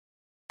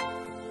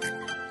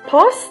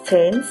past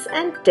tense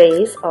and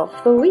days of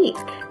the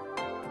week.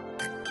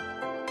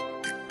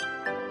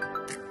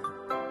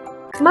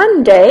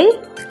 Monday.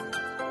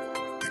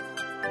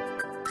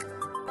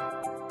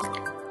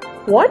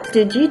 What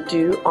did you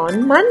do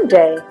on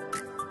Monday?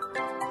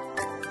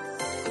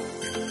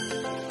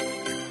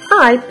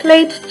 I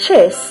played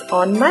chess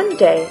on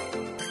Monday.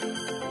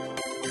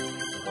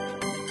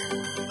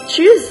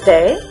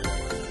 Tuesday.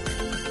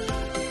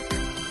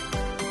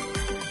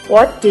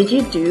 What did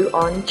you do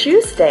on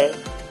Tuesday?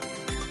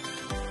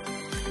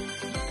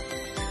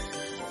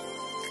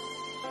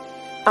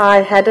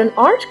 I had an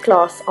art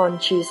class on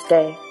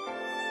Tuesday.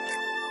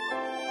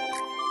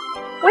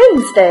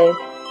 Wednesday.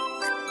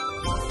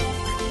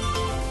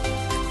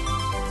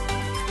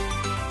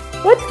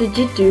 What did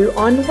you do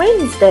on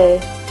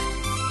Wednesday?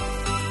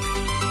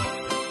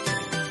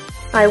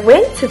 I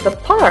went to the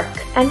park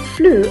and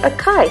flew a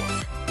kite.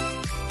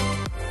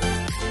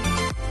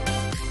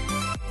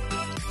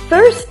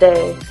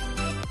 Thursday.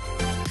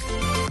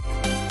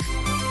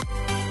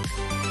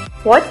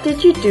 What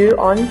did you do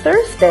on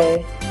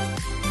Thursday?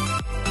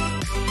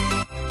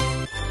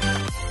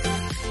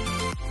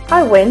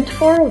 I went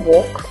for a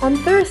walk on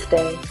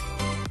Thursday.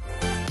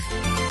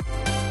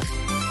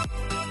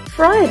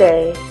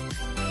 Friday.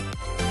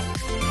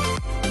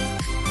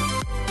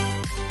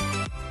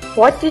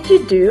 What did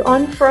you do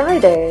on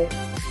Friday?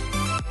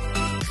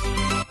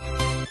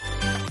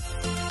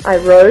 I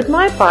rode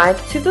my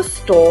bike to the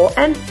store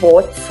and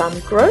bought some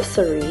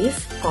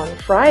groceries on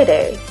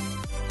Friday.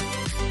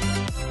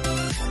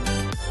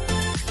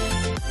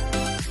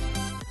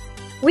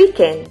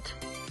 Weekend.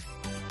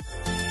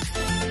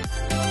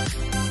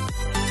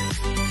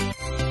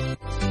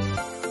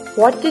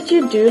 What did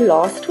you do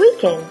last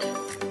weekend?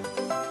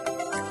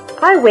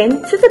 I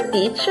went to the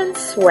beach and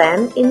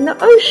swam in the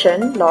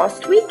ocean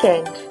last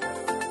weekend.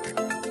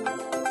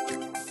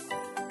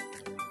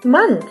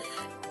 Month.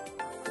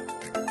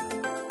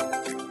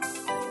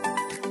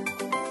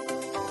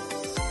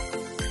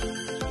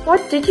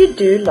 What did you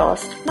do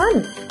last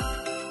month?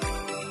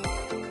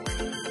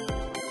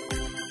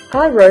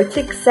 I wrote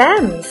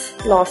exams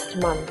last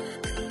month.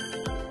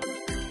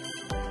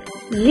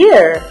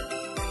 Year.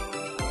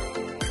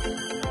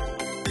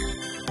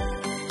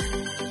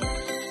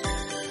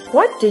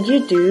 What did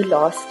you do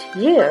last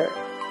year?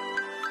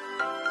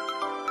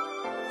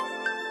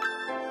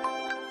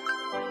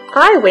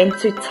 I went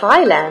to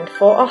Thailand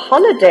for a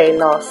holiday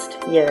last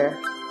year.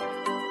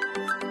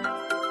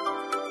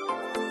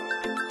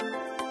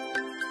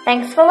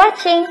 Thanks for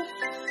watching.